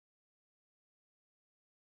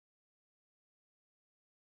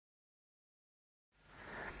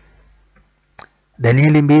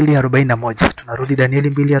Danieli 2:41. Tunarudi Danieli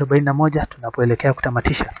 2:41 tunapoelekea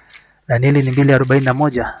kutamatisha. Danieli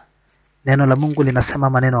 2:41. Neno la Mungu linasema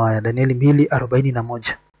maneno haya, Danieli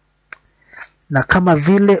 2:41. Na kama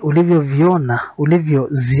vile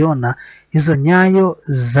ulivyoziona hizo nyayo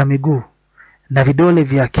za miguu na vidole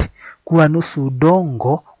vyake kuwa nusu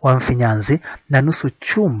udongo wa mfinyanzi na nusu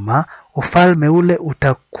chuma, ufalme ule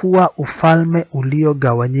utakuwa ufalme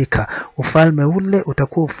uliogawanyika. Ufalme ule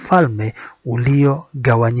utakuwa ufalme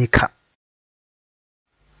uliogawanyika.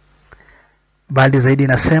 Bali zaidi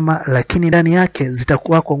nasema, lakini ndani yake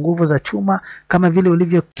zitakuwa kwa nguvu za chuma, kama vile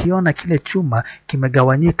ulivyokiona kile chuma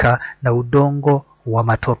kimegawanyika na udongo wa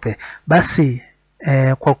matope. Basi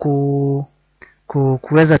kwa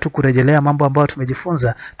kuweza tu kurejelea mambo ambayo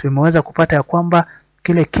tumejifunza, tumeweza kupata ya kwamba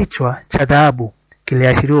kile kichwa cha dhahabu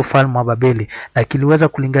kiliashiria ufalme wa Babeli, na kiliweza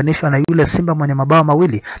kulinganishwa na yule simba mwenye mabawa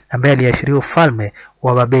mawili ambaye aliashiria ufalme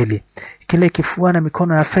wa Babeli. Kile kifua na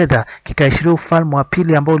mikono ya fedha kikaashiria ufalme wa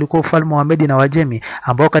pili ambao ulikuwa ufalme wa Medi na Wajemi,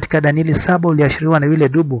 ambao katika Danieli 7 uliashiriwa na yule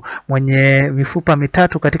dubu mwenye mifupa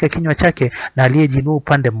mitatu katika kinywa chake na aliyejinua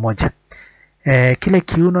upande mmoja. Kile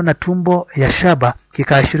kiuno na tumbo ya shaba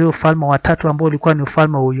kikaashiria ufalme wa tatu ambao ulikuwa ni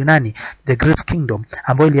ufalme wa Uyunani, the Great Kingdom,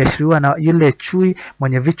 ambao iliashiriwa na yule chui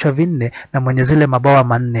mwenye vichwa vinne na mwenye zile mabawa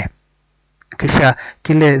manne. Kisha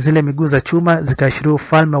zile miguu za chuma zikaashiria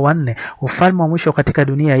ufalme wa nne, ufalme wa mwisho katika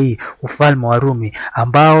dunia hii, ufalme wa Rumi,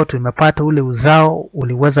 ambao tumepata ule uzao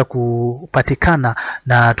uliweza kupatikana,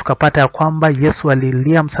 na tukapata ya kwamba Yesu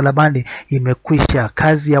alilia msalabani, imekwisha.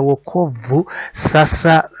 Kazi ya wokovu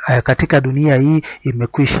sasa katika dunia hii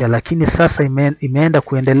imekwisha, lakini sasa imeenda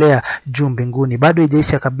kuendelea juu mbinguni. Bado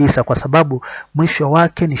haijaisha kabisa, kwa sababu mwisho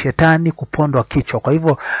wake ni shetani kupondwa kichwa. Kwa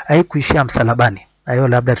hivyo haikuishia msalabani. Hayo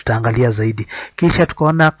labda tutaangalia zaidi. Kisha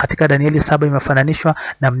tukaona katika Danieli 7 imefananishwa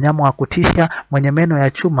na mnyama wa kutisha mwenye meno ya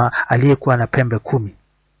chuma aliyekuwa na pembe 10.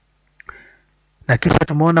 Na kisha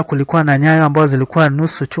tumeona kulikuwa na nyayo ambazo zilikuwa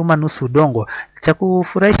nusu chuma nusu udongo. Cha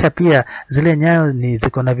kufurahisha pia zile nyayo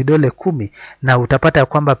ziko na vidole 10, na utapata ya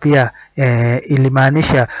kwamba pia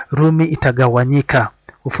ilimaanisha Rumi itagawanyika.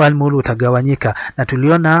 Ufalme ule utagawanyika, na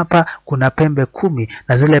tuliona hapa kuna pembe 10,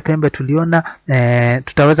 na zile pembe tuliona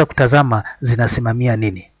tutaweza kutazama zinasimamia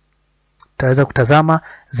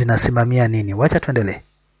nini. Wacha tuendelee.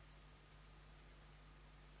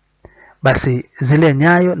 Basi zile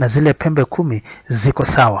nyayo na zile pembe 10 ziko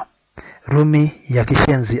sawa. Rumi ya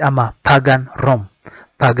kishenzi ama pagan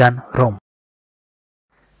Rome.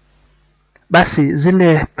 Basi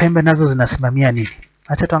zile pembe nazo zinasimamia nini?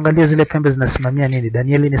 Acha tuangalie zile pembe zinasimamia nini.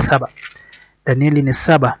 Danieli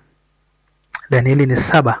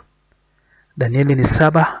ni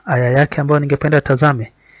saba aya yake ambayo ningependa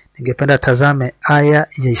tazame aya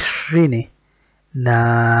ya 23.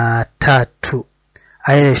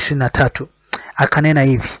 Aya ya 23. Akanena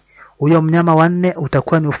hivi: huyo mnyama wa nne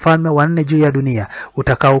utakuwa ni ufalme wa nne juu ya dunia,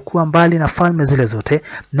 utakaokuwa mbali na falme zile zote,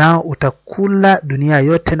 nao utakula dunia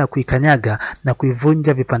yote na kuikanyaga na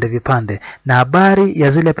kuivunja vipande vipande. Na habari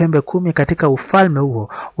ya zile pembe 10 katika ufalme huo,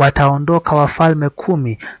 wataondoka wafalme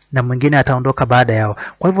 10 na mwingine ataondoka baada yao.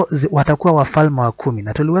 Kwa hivyo watakuwa wafalme wa 10.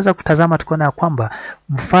 Na tuliweza kutazama tukaona ya kwamba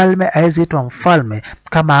mfalme hawezi itwa mfalme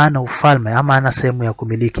kama hana ufalme ama hana sehemu ya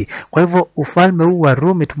kumiliki. Kwa hivyo ufalme huu wa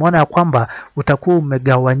Rumi tumeona ya kwamba utakuwa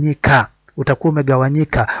umegawanyika,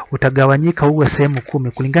 utagawanyika uwe sehemu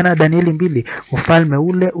 10. Kulingana na Danieli 2, ufalme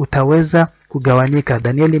ule utaweza kugawanyika.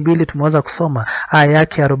 Danieli 2 tumeweza kusoma aya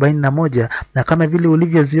yake 41, na kama vile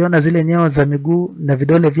ulivyoziona zile nyayo za miguu na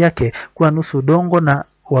vidole vyake kuwa nusu udongo na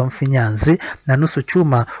wa mfinyanzi na nusu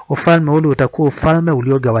chuma, ufalme ule utakuwa ufalme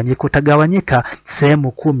uliogawanyika. Utagawanyika sehemu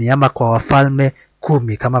 10 ama kwa wafalme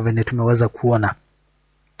 10 kama vile tumeweza kuona.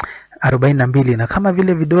 42. Na kama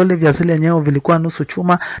vile vidole vya zile nyayo vilikuwa nusu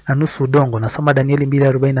chuma na nusu udongo, nasoma Danieli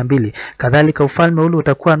 2:42, kadhalika ufalme ule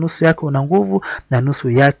utakuwa nusu yake una nguvu na nusu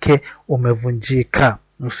yake umevunjika.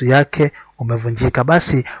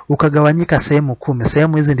 Basi ukagawanyika sehemu 10.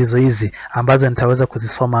 Sehemu hizi ndizo hizi ambazo nitaweza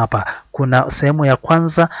kuzisoma hapa. Kuna sehemu ya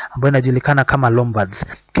kwanza ambayo inajulikana kama Lombards,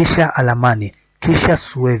 kisha Alamani, kisha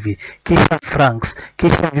Suevi, kisha Franks,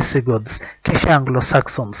 kisha Visigoths, kisha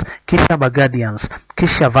Anglo-Saxons, kisha Burgundians,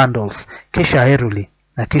 kisha Vandals, kisha Heruli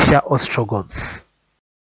na kisha Ostrogoths.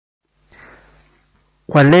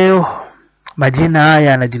 Kwa leo majina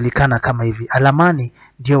haya yanajulikana kama hivi. Alamani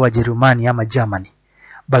ndio Wajerumani ama Germany.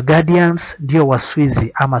 Burgundians ndio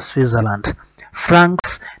Waswizi ama Switzerland.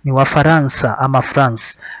 Franks ni Wafaransa ama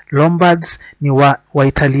France. Lombards ni wa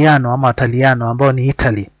Italiano ama Wataliano ambao ni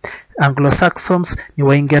Italy. Anglo-Saxons ni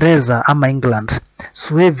Waingereza ama England.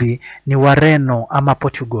 Suevi ni Wareno ama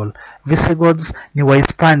Portugal. Visigoths ni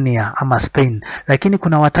Wahispania ama Spain. Lakini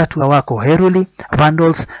kuna watatu hawako, Heruli,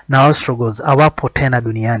 Vandals na Ostrogoths hawapo tena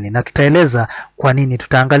duniani, na tutaeleza kwa nini.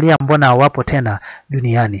 Tutaangalia mbona hawapo tena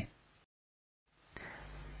duniani.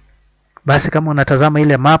 Basi kama unatazama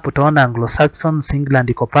ile map utaona Anglo-Saxons, England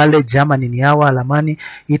iko pale, Germany ni hawa Alamani,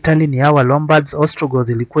 Italy ni hawa Lombards, Ostrogoths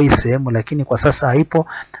ilikuwa hii sehemu lakini kwa sasa haipo.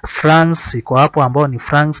 France iko hapo ambao ni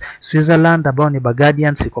Franks, Switzerland ambao ni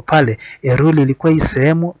Burgundians iko pale. Heruli ilikuwa hii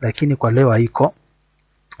sehemu lakini kwa leo haiko.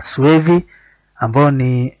 Suevi ambao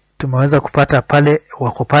ni tumeweza kupata pale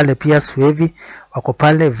wako pale pia, Suevi wako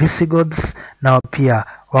pale. Visigoths nao pia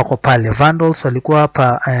wako pale. Vandals walikuwa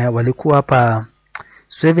hapa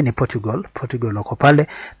Suevi ni Portugal wako pale,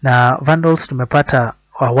 na Vandals tumepata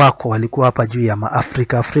walikuwa hapa juu ya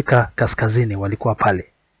Afrika kaskazini walikuwa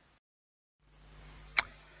pale.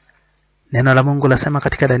 Neno la Mungu lasema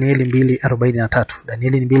katika Danieli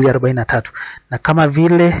 2:43, na kama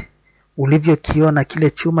vile ulivyokiona kile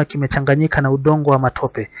chuma kimechanganyika na udongo wa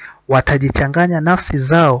matope, watajichanganya nafsi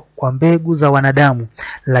zao kwa mbegu za wanadamu,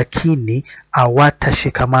 lakini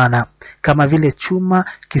hawatashikamana, kama vile chuma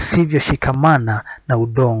kisivyoshikamana na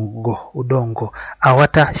udongo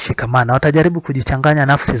hawatashikamana. Watajaribu kujichanganya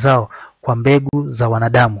nafsi zao kwa mbegu za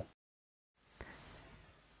wanadamu.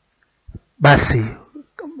 Basi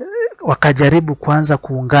wakajaribu kuanza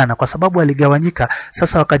kuungana, kwa sababu waligawanyika.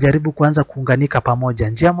 Sasa wakajaribu kuanza kuunganika pamoja.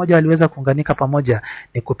 Njia moja waliweza kuunganika pamoja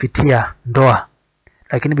ni kupitia ndoa,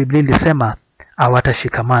 lakini Biblia ilisema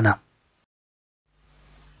hawatashikamana.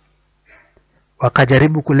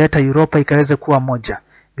 Wakajaribu kuleta Europa ikaweze kuwa moja,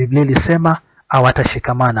 Biblia ilisema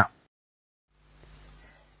hawatashikamana.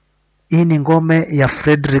 Hii ni ngome ya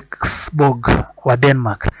Frederiksborg wa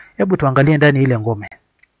Denmark. Hebu tuangalie ndani ile ngome.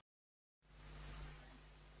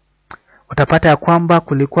 Utapata ya kwamba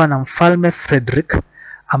kulikuwa na mfalme Frederick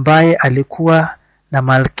ambaye alikuwa na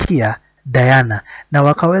malkia Diana, na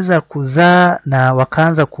wakaweza kuzaa na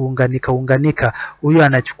wakaanza kuunganika. Huyu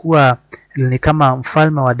anachukua ni kama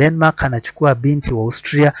mfalme wa Denmark anachukua binti wa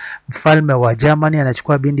Austria, mfalme wa Germany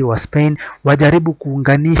anachukua binti wa Spain. Wajaribu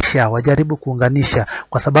kuunganisha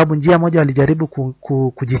kwa sababu njia moja walijaribu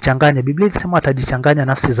kujichanganya. Biblia inasema watajichanganya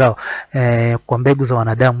nafsi zao kwa mbegu za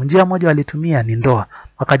wanadamu. Njia moja walitumia ni ndoa,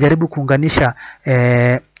 wakajaribu kuunganisha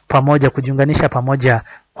kujiunganisha pamoja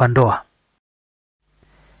kwa ndoa,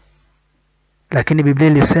 lakini Biblia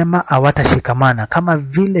ilisema hawatashikamana, kama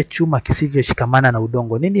vile chuma kisivyoshikamana na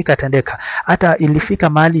udongo. Nini ikatendeka? Hata ilifika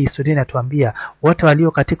mahali historia inatuambia wote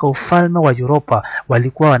walio katika ufalme wa Europa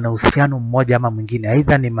walikuwa wana uhusiano mmoja ama mwingine,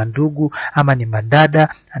 aidha ni mandugu ama ni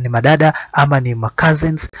madada ama ni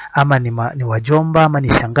cousins ama ni wajomba ama ni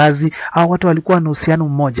shangazi. Hao watu walikuwa na uhusiano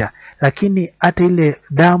mmoja, lakini hata ile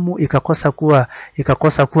damu ikakosa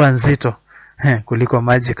kuwa nzito kuliko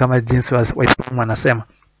maji, kama jinsi Waislamu wanasema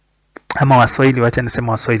ama Waswahili, wacha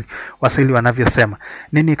nisema Waswahili wanavyosema.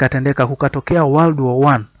 Nini ikatendeka? Kukatokea World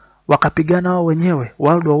War I, wakapigana wao wenyewe.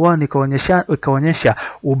 World War I ikaonyesha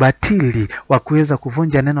ubatili wa kuweza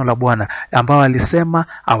kuvunja neno la Bwana ambao alisema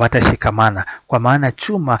hawatashikamana, kwa maana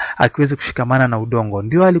chuma hakiwezi kushikamana na udongo.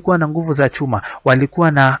 Ndio alikuwa na nguvu za chuma,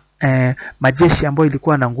 walikuwa na majeshi ambayo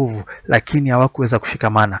ilikuwa na nguvu, lakini hawakuweza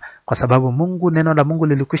kushikamana kwa sababu neno la Mungu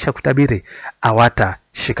lilikwisha kutabiri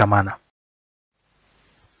hawatashikamana.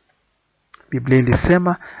 Biblia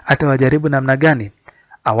ilisema hata wajaribu namna gani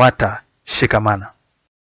hawatashikamana.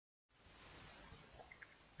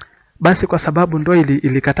 Basi kwa sababu ndoa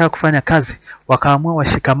ilikataa kufanya kazi, wakaamua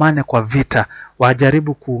washikamane kwa vita,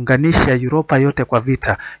 wajaribu kuunganisha Europa yote kwa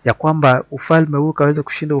vita, ya kwamba ufalme huu kaweze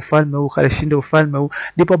kushinda ufalme huu, kashinde ufalme huu,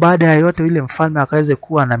 ndipo baada ya yote ile mfalme akaweze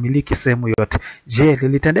kuwa anamiliki sehemu yote. Je,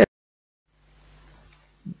 lilitendeka?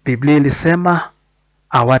 Biblia ilisema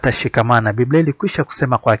hawatashikamana. Biblia ilikwisha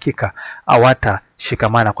kusema kwa hakika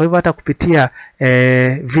hawatashikamana. Kwa hivyo hata kupitia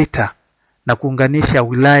vita na kuunganisha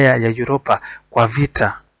wilaya ya Europa kwa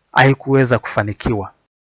vita haikuweza kufanikiwa.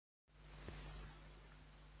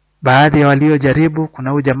 Baadhi ya waliojaribu, kuna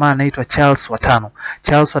huyu jamaa anaitwa Charles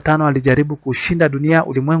watano alijaribu kushinda dunia,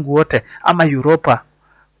 ulimwengu wote ama Europa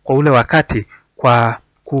kwa ule wakati, kwa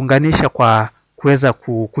kuunganisha, kwa kuweza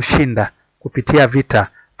kushinda kupitia vita,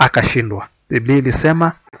 akashindwa. Biblia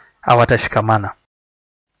ilisema hawatashikamana.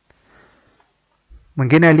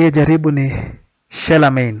 Mwingine aliyejaribu ni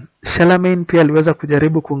Charlemagne pia aliweza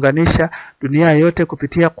kujaribu kuunganisha dunia yote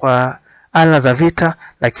kupitia kwa ala za vita,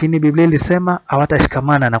 lakini Biblia ilisema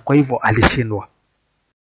hawatashikamana, na kwa hivyo alishindwa.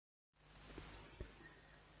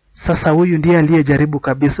 Sasa huyu ndiye aliyejaribu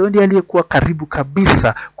kabisa, huyu ndiye aliyekuwa karibu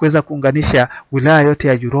kabisa kuweza kuunganisha wilaya yote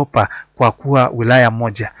ya Europa kwa kuwa wilaya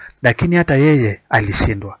moja, lakini hata yeye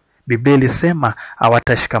alishindwa. Biblia ilisema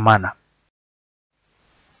hawatashikamana.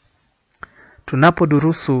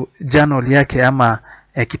 Tunapodurusu journal yake ama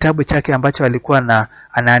kitabu chake ambacho alikuwa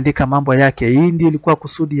anaandika mambo yake, hii ndio ilikuwa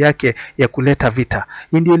kusudi yake ya kuleta vita.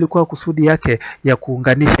 Hii ndio ilikuwa kusudi yake ya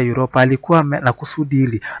kuunganisha Europa. Alikuwa na kusudi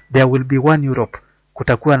hili, there will be one Europe,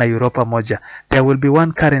 kutakuwa na Europa moja. There will be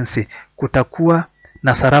one currency, kutakuwa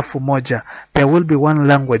na sarafu moja. There will be one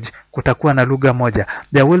language, kutakuwa na lugha moja.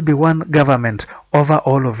 There will be one government over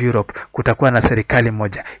all of Europe, kutakuwa na serikali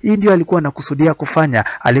moja. Hii ndio alikuwa anakusudia kufanya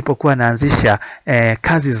alipokuwa anaanzisha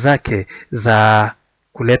kazi zake za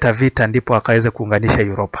kuleta vita, ndipo akaweza kuunganisha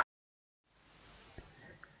Europa.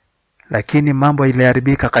 Lakini mambo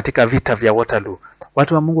iliharibika katika vita vya Waterloo.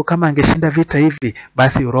 Watu wa Mungu, kama angeshinda vita hivi,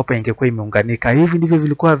 basi Europa ingekuwa imeunganika. Hivi ndivyo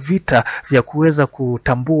vilikuwa vita vya kuweza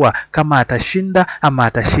kutambua kama atashinda ama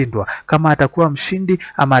atashindwa, kama atakuwa mshindi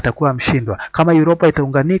ama atakuwa mshindwa, kama Europa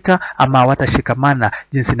itaunganika ama hawatashikamana,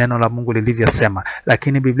 jinsi neno la Mungu lilivyosema.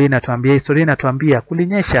 Lakini Biblia inatuambia, historia inatuambia,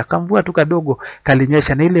 kulinyesha, kamvua tu kadogo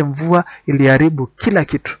kalinyesha, na ile mvua iliharibu kila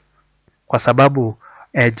kitu, kwa sababu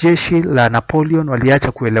jeshi la Napoleon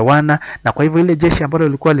waliacha kuelewana, na kwa hivyo ile jeshi ambalo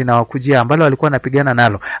lilikuwa linawakujia, ambalo walikuwa wanapigana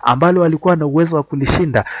nalo, ambalo walikuwa na uwezo wa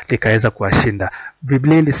kulishinda, likaweza kuwashinda.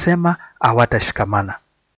 Biblia ilisema hawatashikamana.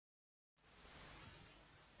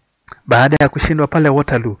 Baada ya kushindwa pale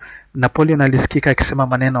Waterloo, Napoleon alisikika akisema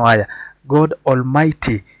maneno haya, God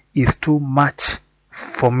Almighty is too much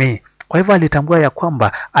for me. Kwa hivyo alitambua ya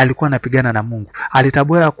kwamba alikuwa anapigana na Mungu.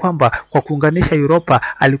 Alitambua ya kwamba kwa kuunganisha Europa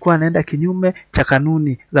alikuwa anaenda kinyume cha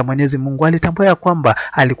kanuni za Mwenyezi Mungu. Alitambua ya kwamba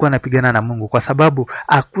alikuwa anapigana na Mungu, kwa sababu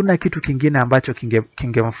hakuna kitu kingine ambacho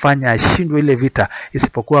kingemfanya ashindwe ile vita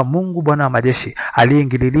isipokuwa Mungu Bwana wa majeshi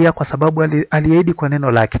aliyeingililia, kwa sababu aliahidi kwa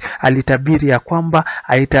neno lake. Alitabiri ya kwamba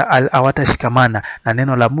hawatashikamana, na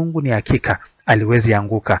neno la Mungu ni hakika, aliwezi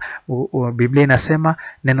anguka. Biblia inasema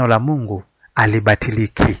neno la Mungu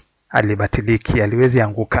alibatiliki, aliwezi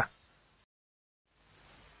anguka.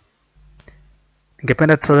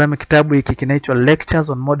 Ningependa tutazame kitabu hiki kinaitwa Lectures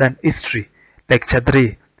on Modern History, Lecture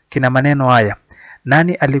 3. Kina maneno haya: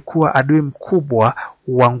 nani alikuwa adui mkubwa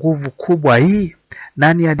wa nguvu kubwa hii?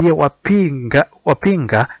 Nani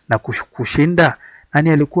aliyewapinga na kushinda? Nani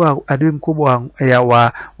alikuwa adui mkubwa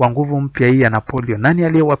wa nguvu mpya hii ya Napoleon? Nani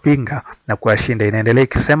aliyewapinga na kuwashinda? Inaendelea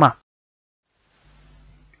ikisema,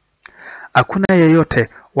 hakuna yeyote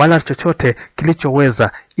wala chochote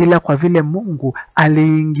kilichoweza, ila kwa vile Mungu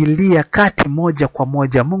aliingilia kati moja kwa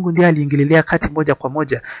moja. Mungu ndiye aliingililia kati moja kwa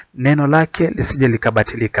moja, neno lake lisije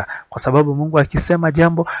likabatilika. Kwa sababu Mungu akisema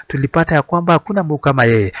jambo, tulipata ya kwamba hakuna Mungu kama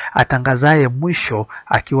yeye, atangazaye mwisho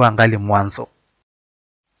akiwa angali mwanzo.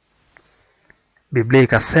 Biblia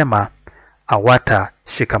ikasema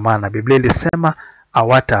hawatashikamana. Biblia ilisema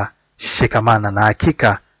hawatashikamana, na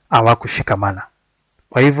hakika hawakushikamana.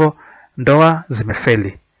 Kwa hivyo ndoa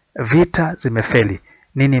zimefeli, vita zimefeli,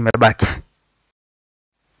 nini imebaki?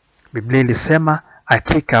 Biblia ilisema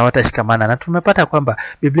hakika hawatashikamana, na tumepata kwamba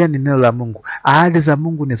Biblia ni neno la Mungu. Ahadi za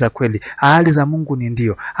Mungu ni za kweli, ahadi za Mungu ni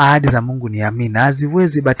ndio, ahadi za Mungu ni amina,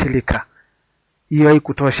 haziwezi batilika. Hiyo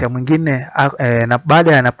haikutosha. Mwingine na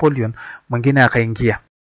baada ya Napoleon, mwingine akaingia,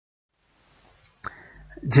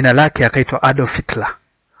 jina lake akaitwa Adolf Hitler.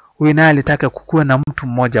 Huyu naye alitaka kukuwe na mtu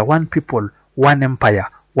mmoja, one people, one empire,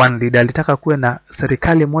 one leader. Alitaka kuwe na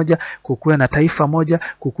serikali moja, kukuwe na taifa moja,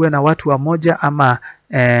 kukuwe na watu wa moja, ama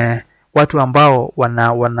watu ambao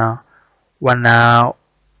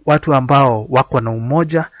watu ambao wako na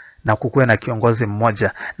umoja, na kukuwe na kiongozi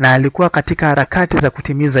mmoja. Na alikuwa katika harakati za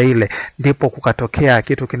kutimiza ile, ndipo kukatokea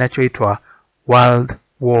kitu kinachoitwa World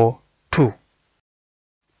War II.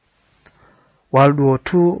 World War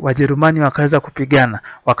II, Wajerumani wakaweza kupigana,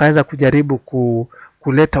 wakaweza kujaribu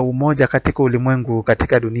kuleta umoja katika ulimwengu,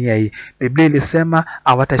 katika dunia hii. Biblia ilisema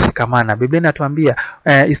hawatashikamana. Biblia inatuambia,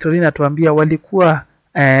 historia inatuambia walikuwa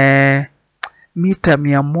mita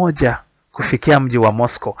 100 kufikia mji wa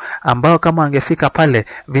Moscow, ambao kama angefika pale,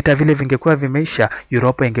 vita vile vingekuwa vimeisha,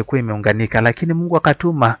 Europa ingekuwa imeunganika. Lakini Mungu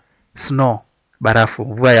akatuma snow, barafu,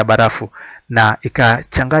 mvua ya barafu, na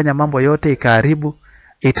ikachanganya mambo yote, ikaharibu.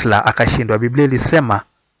 Hitler akashindwa. Biblia ilisema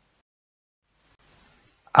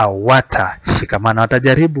hawatashikamana,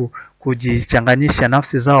 watajaribu kujichanganyisha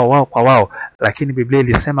nafsi zao wao kwa wao, lakini Biblia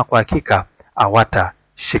ilisema kwa hakika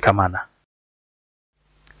hawatashikamana.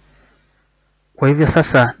 Kwa hivyo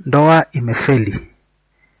sasa ndoa imefeli.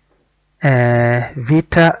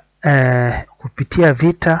 Vita, kupitia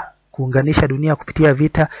vita kuunganisha dunia kupitia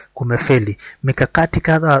vita kumefeli. Mikakati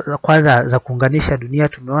kadha za kuunganisha dunia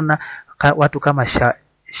tumeona watu kama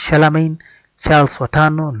Charlemagne, Charles wa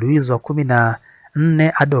tano, Louis wa 14,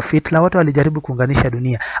 Adolf Hitler, watu walijaribu kuunganisha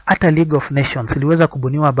dunia. Hata League of Nations iliweza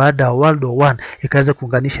kubuniwa baada ya World War I ikaweza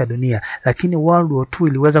kuunganisha dunia, lakini World War II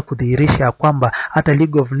iliweza kudhihirisha kwamba hata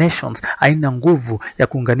League of Nations haina nguvu ya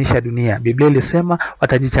kuunganisha dunia. Biblia ilisema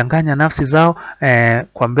watajichanganya nafsi zao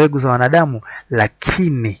kwa mbegu za wanadamu,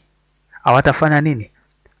 lakini hawatafanya nini?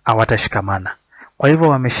 Hawatashikamana. Kwa hivyo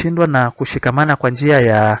wameshindwa na kushikamana kwa njia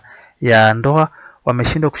ya ndoa,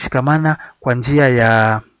 wameshindwa kushikamana kwa njia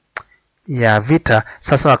ya vita.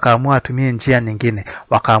 Sasa wakaamua atumie njia nyingine,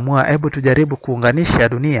 wakaamua hebu tujaribu kuunganisha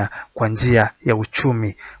dunia kwa njia ya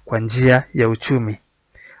uchumi, kwa njia ya uchumi.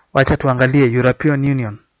 Wacha tuangalie European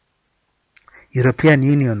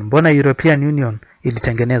Union. Mbona European Union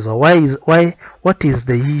ilitengenezwa? What is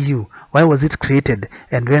the EU? Why was it created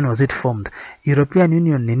and when was it formed? European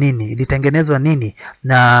Union ni nini? Ilitengenezwa nini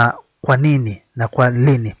na kwa nini na kwa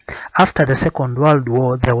lini? After the Second World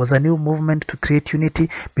War, there was a new movement to create unity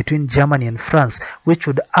between Germany and France, which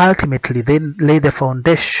would ultimately then lay the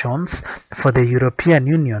foundations for the European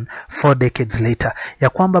Union 4 decades later. Ya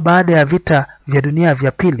kwamba baada ya vita vya dunia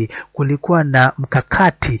vya pili kulikuwa na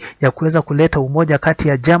mkakati ya kuweza kuleta umoja kati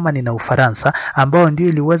ya Germany na Ufaransa, ambao ndio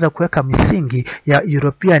iliweza kuweka misingi ya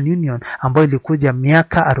European Union ambayo ilikuja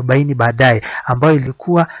miaka 40 baadaye, ambayo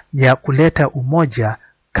ilikuwa ya kuleta umoja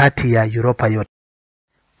kati ya Europa yote.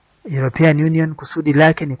 European Union kusudi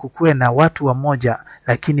lake ni kukuwe na watu wa moja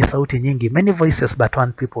lakini sauti nyingi, many voices but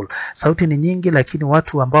one people. Sauti ni nyingi lakini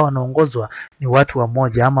watu ambao wanaongozwa ni watu wa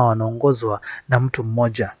moja, ama wanaongozwa na mtu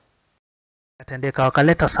mmoja. Katendeka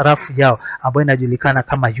wakaleta sarafu yao ambayo inajulikana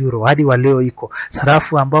kama euro, hadi wa leo iko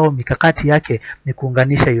sarafu ambao mikakati yake ni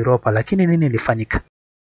kuunganisha Europa. Lakini nini ilifanyika?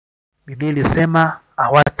 Biblia ilisema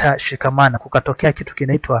hawatashikamana, kukatokea kitu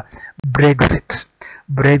kinaitwa Brexit.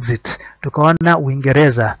 Tukaona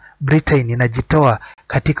Uingereza, Britain inajitoa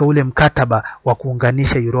katika ule mkataba wa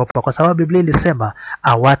kuunganisha Europa kwa sababu Biblia ilisema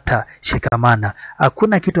hawatashikamana.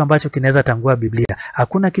 Hakuna kitu ambacho kinaweza tangua Biblia.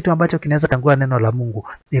 Hakuna kitu ambacho kinaweza tangua neno la Mungu.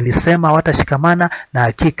 Ilisema hawatashikamana na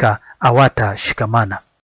hakika hawatashikamana.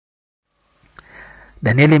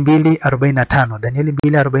 Danieli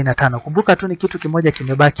 2:45. Kumbuka tu ni kitu kimoja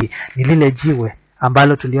kimebaki, ni lile jiwe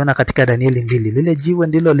ambalo tuliona katika Danieli 2. Lile jiwe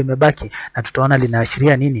ndilo limebaki na tutaona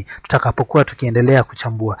linaashiria nini tutakapokuwa tukiendelea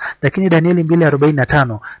kuchambua. Lakini Danieli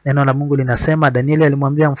 2:45 neno la Mungu linasema, Danieli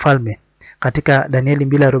alimwambia mfalme katika Danieli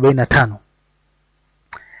 2:45.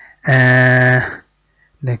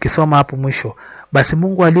 Nikisoma hapo mwisho, basi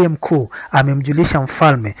Mungu aliye mkuu amemjulisha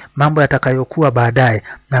mfalme mambo yatakayokuwa baadaye,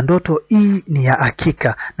 na ndoto hii ni ya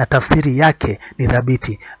hakika na tafsiri yake ni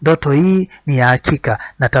thabiti. Ndoto hii ni ya hakika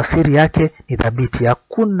na tafsiri yake ni thabiti.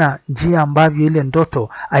 Hakuna njia ambavyo ile ndoto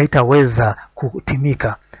haitaweza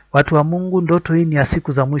kutimika. Watu wa Mungu, ndoto hii ni ya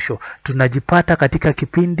siku za mwisho. Tunajipata katika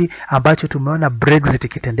kipindi ambacho tumeona Brexit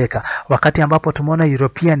ikitendeka, wakati ambapo tumeona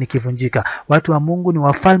European ikivunjika. Watu wa Mungu, ni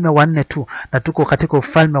wafalme wanne tu na tuko katika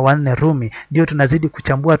ufalme wa 4 Rumi, ndio tunazidi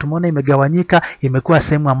kuchambua. Tumeona imegawanyika, imekuwa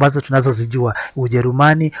sehemu ambazo tunazozijua,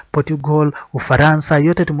 Ujerumani, Portugal, Ufaransa,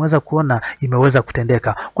 yote tumeweza kuona imeweza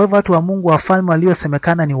kutendeka. Kwa hivyo watu wa Mungu, wafalme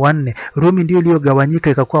waliosemekana ni 4, Rumi ndio iliyogawanyika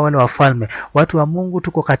ikakuwa wale wafalme. Watu wa Mungu,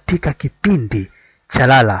 tuko katika kipindi cha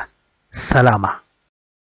lala salama.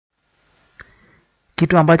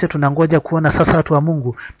 Kitu ambacho tunangoja kuona sasa watu wa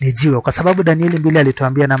Mungu ni jiwe, kwa sababu Danieli 2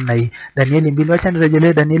 alituambia namna hii. Danieli 2, acha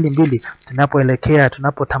nirejelee Danieli 2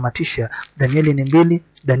 tunapotamatisha. Danieli ni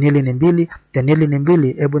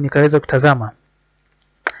 2, hebu nikaweza kutazama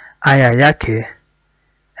aya yake.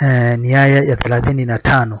 Ni aya ya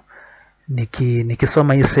 35.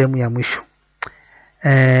 Nikisoma hii sehemu ya mwisho.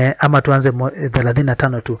 Ama tuanze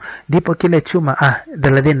 35 tu. Ndipo kile chuma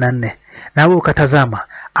 34. Nawe ukatazama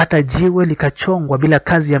hata jiwe likachongwa bila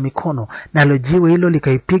kazi ya mikono, nalo jiwe hilo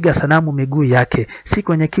likaipiga sanamu miguu yake, si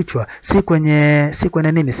kwenye kichwa, si kwenye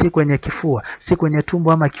kifua, si kwenye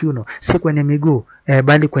tumbo ama kiuno, si kwenye miguu,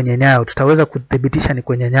 bali kwenye nyayo. Tutaweza kudhibitisha ni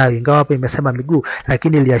kwenye nyayo, ingawa hapa imesema miguu,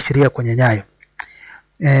 lakini iliashiria kwenye nyayo.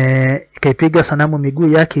 Ikaipiga sanamu miguu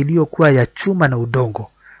yake iliyokuwa ya chuma na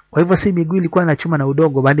udongo. Kwa hivyo si miguu ilikuwa na chuma na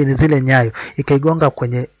udongo, bali ni zile nyayo. Ikaigonga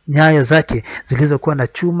kwenye nyayo zake zilizokuwa na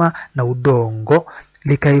chuma na udongo,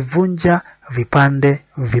 likaivunja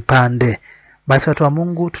vipande. Basi watu wa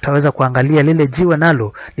Mungu, tutaweza kuangalia lile jiwe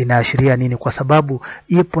nalo linaashiria nini, kwa sababu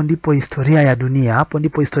hapo ndipo historia ya dunia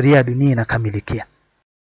inakamilikia.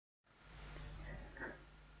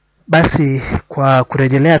 Basi kwa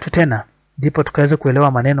kurejelea tu tena, ndipo tukaweza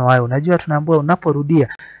kuelewa maneno hayo. Unajua tunaambiwa unaporudia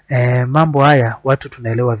mambo haya watu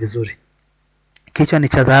tunaelewa vizuri. Kichwa ni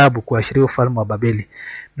cha dhahabu kuashiria ufalme wa Babeli.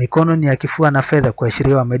 Mikono ni ya kifua na fedha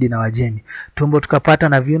kuashiria Wamedi na Wajemi. Tumbo tukapata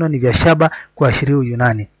na viuno ni vya shaba kuashiria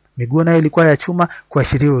Uyunani. Miguu nayo ilikuwa ya chuma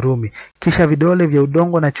kuashiria Urumi. Kisha vidole vya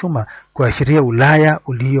udongo na chuma kuashiria Ulaya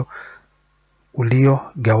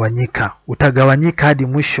uliogawanyika. Utagawanyika hadi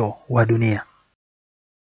mwisho wa dunia.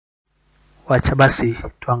 Wacha basi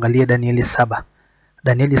tuangalie Danieli 7.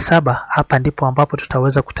 Danieli 7, hapa ndipo ambapo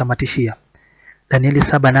tutaweza kutamatishia. Danieli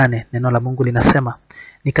 7:8, neno la Mungu linasema,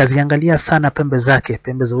 nikaziangalia sana pembe zake,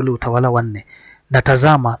 pembe za ule utawala wa 4. Na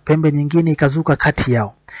tazama, pembe nyingine ikazuka kati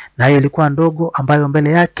yao, nayo ilikuwa ndogo, ambayo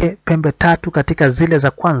mbele yake pembe 3 katika zile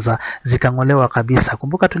za kwanza zikang'olewa kabisa.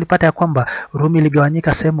 Kumbuka tulipata ya kwamba Rumi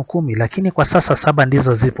iligawanyika sehemu 10, lakini kwa sasa 7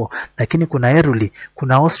 ndizo zipo. Lakini kuna Eruli,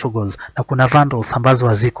 kuna Ostrogoths na kuna Vandals ambazo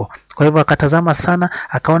haziko. Kwa hivyo akatazama sana,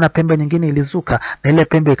 akaona pembe nyingine ilizuka, na ile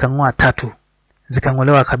pembe ikang'oa 3.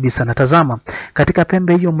 Zikang'olewa kabisa. Na tazama, katika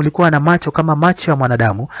pembe hiyo mlikuwa na macho kama macho ya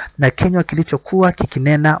mwanadamu, na kinywa kilichokuwa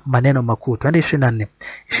kikinena maneno makuu. Twende 24.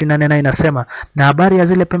 24 na inasema, na habari ya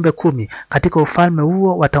zile pembe 10, katika ufalme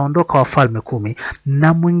huo wataondoka wafalme 10,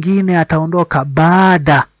 na mwingine ataondoka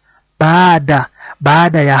baada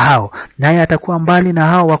ya hao, naye atakuwa mbali na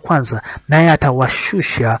hao wa kwanza, naye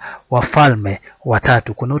atawashusha wafalme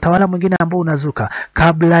 3. Kuna utawala mwingine ambao unazuka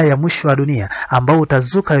kabla ya mwisho wa dunia, ambao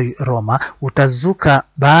utazuka Roma, utazuka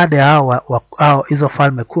baada ya hao hizo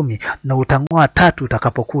falme 10, na utang'oa 3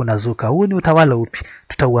 utakapokuwa unazuka. Huu ni utawala upi?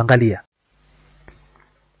 Tutauangalia.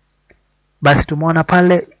 Basi tumeona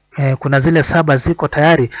pale kuna zile 7 ziko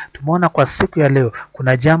tayari. Tumeona kwa siku ya leo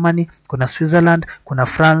kuna Germany, kuna Switzerland, kuna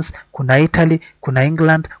France, kuna Italy, kuna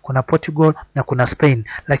England, kuna Portugal na kuna Spain.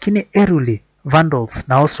 Lakini Eruli, Vandals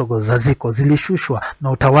na Ostrogoths haziko, zilishushwa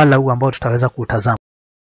na utawala huu ambao tutaweza kuutazama.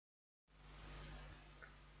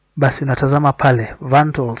 Basi unatazama pale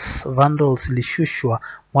Vandals ilishushwa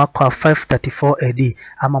mwaka wa 534 AD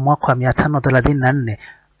ama mwaka wa 534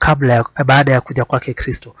 baada ya kuja kwake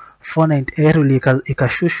Kristo. Eruli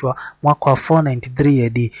ikashushwa mwaka wa 493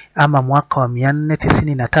 AD ama mwaka wa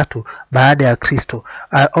 493 baada ya Kristo.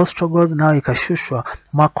 Ostrogoths nao ikashushwa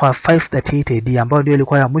mwaka wa 538 AD ambayo ndio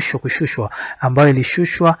ilikuwa ya mwisho kushushwa, ambayo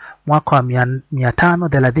ilishushwa mwaka wa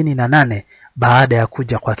 538 baada ya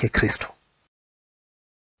kuja kwake Kristo.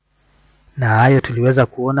 Na hayo tuliweza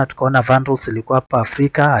kuona, tukaona Vandals ilikuwa hapa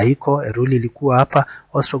Afrika, haiko. Eruli ilikuwa hapa,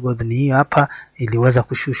 Ostrogoths ni hiyo hapa, iliweza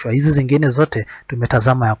kushushwa. Hizi zingine zote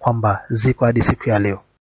tumetazama ya kwamba ziko hadi siku ya leo.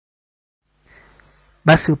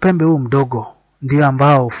 Basi upembe huu mdogo ndio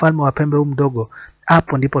ambao ufalme wa pembe huu mdogo,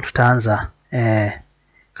 hapo ndipo tutaanza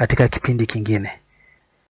katika kipindi kingine.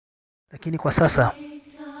 Lakini kwa sasa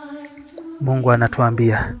Mungu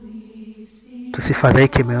anatuambia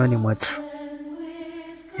tusifadhaike mioyoni mwetu.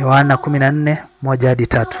 Yohana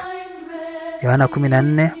 14:1-3. Yohana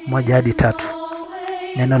 14:1-3.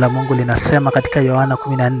 Neno la Mungu linasema katika Yohana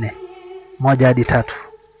 14:1-3,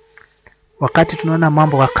 wakati tunaona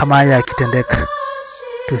mambo kama haya yakitendeka,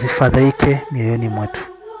 tusifadhaike mioyoni mwetu.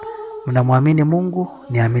 Mnamwamini Mungu,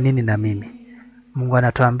 niaminini na mimi. Mungu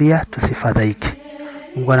anatuambia tusifadhaike.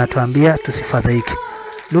 Mungu anatuambia tusifadhaike.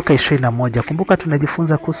 Luka 21. Kumbuka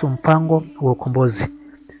tunajifunza kuhusu mpango wa ukombozi.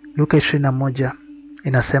 Luka 21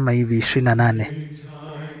 inasema hivi,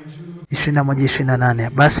 21:28,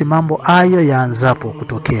 basi mambo hayo yaanzapo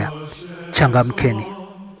kutokea, changamkeni,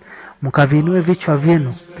 mkavinue vichwa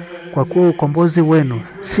vyenu, kwa kuwa ukombozi wenu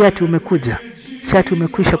si ati umekuja, si ati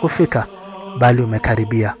umekwisha kufika, bali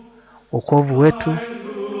umekaribia. Wokovu wetu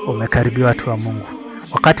umekaribia, watu wa Mungu.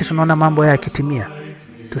 Wakati tunaona mambo haya yakitimia,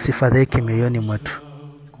 tusifadhaike mioyoni mwetu.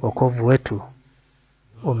 Wokovu wetu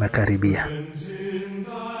umekaribia.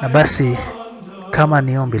 Na basi kama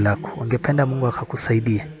ni ombi lako, ungependa Mungu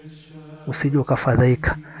akakusaidie, usije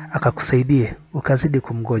ukafadhaika, akakusaidie ukazidi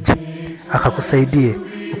kumgoja, akakusaidie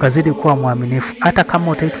ukazidi kuwa mwaminifu, hata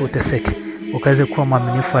kama utaitwa uteseke, ukaweze kuwa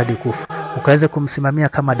mwaminifu hadi kufa, ukaweze kumsimamia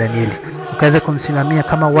kama Danieli, ukaweze kumsimamia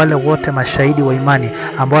kama wale wote mashahidi wa imani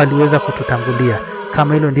ambao waliweza kututangulia.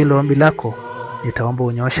 Kama hilo ndilo ombi lako, nitaomba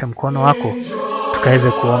unyooshe mkono wako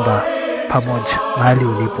tukaweze kuomba pamoja mahali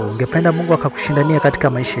ulipo. Ungependa Mungu akakushindania katika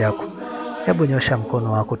maisha yako, hebu nyosha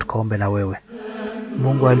mkono wako tukaombe na wewe.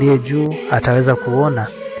 Mungu aliye juu ataweza kuona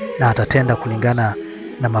na atatenda kulingana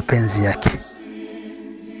na mapenzi yake.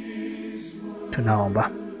 Tunaomba.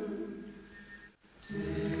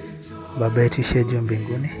 Baba yetu uliye juu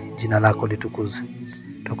mbinguni, jina lako litukuzwe.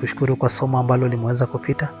 Tukushukuru kwa somo ambalo limeweza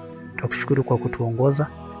kupita. Tukushukuru kwa kutuongoza.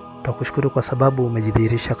 Tukushukuru kwa sababu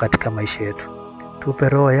umejidhihirisha katika maisha yetu. Tupe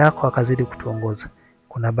roho yako akazidi kutuongoza.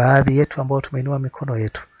 Kuna baadhi yetu ambao tumeinua mikono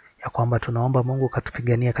yetu ya kwamba tunaomba Mungu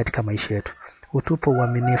katupigania katika maisha yetu. Utupe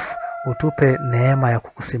uaminifu, utupe neema ya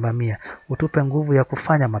kukusimamia, utupe nguvu ya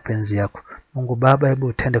kufanya mapenzi yako. Mungu Baba, hebu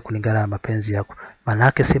utende kulingana na mapenzi yako.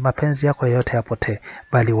 Manake si mapenzi yako yote yapotee,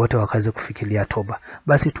 bali wote wakaze kufikiria toba.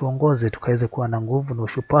 Basi tuongoze tukaweze kuwa na nguvu na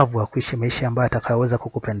ushupavu wa kuishi maisha ambayo atakayoweza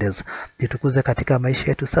kukupendeza. Jitukuze katika maisha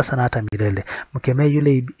yetu sasa na hata milele. Mkemee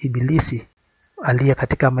yule ibilisi aliye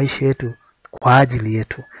katika maisha yetu kwa ajili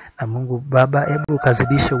yetu. Na Mungu Baba, hebu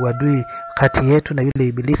ukazidishe uadui kati yetu na yule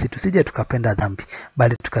ibilisi, tusije tukapenda dhambi,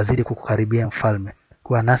 bali tukazidi kukukaribia Mfalme.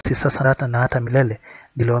 Kuwa nasi sasa na hata milele.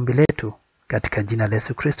 Ndilo ombi letu katika jina la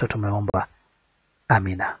Yesu Kristo tumeomba.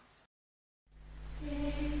 Amina.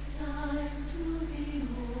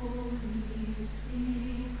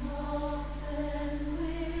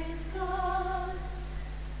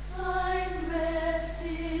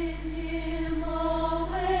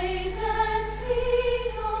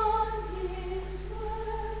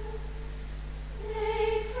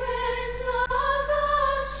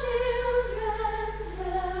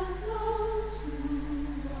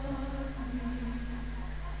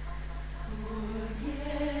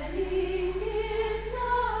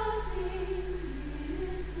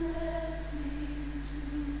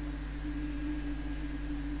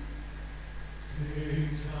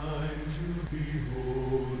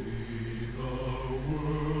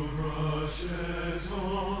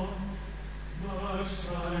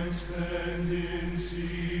 Spend in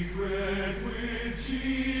secret with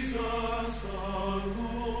Jesus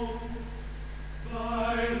alone.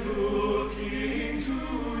 By looking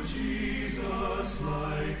to Jesus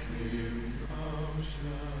like him thou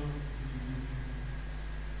shalt be.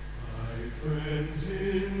 Thy friends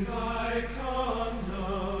in thy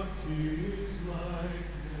conduct his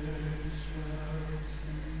likeness shall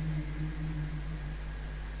see.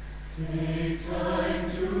 Take time.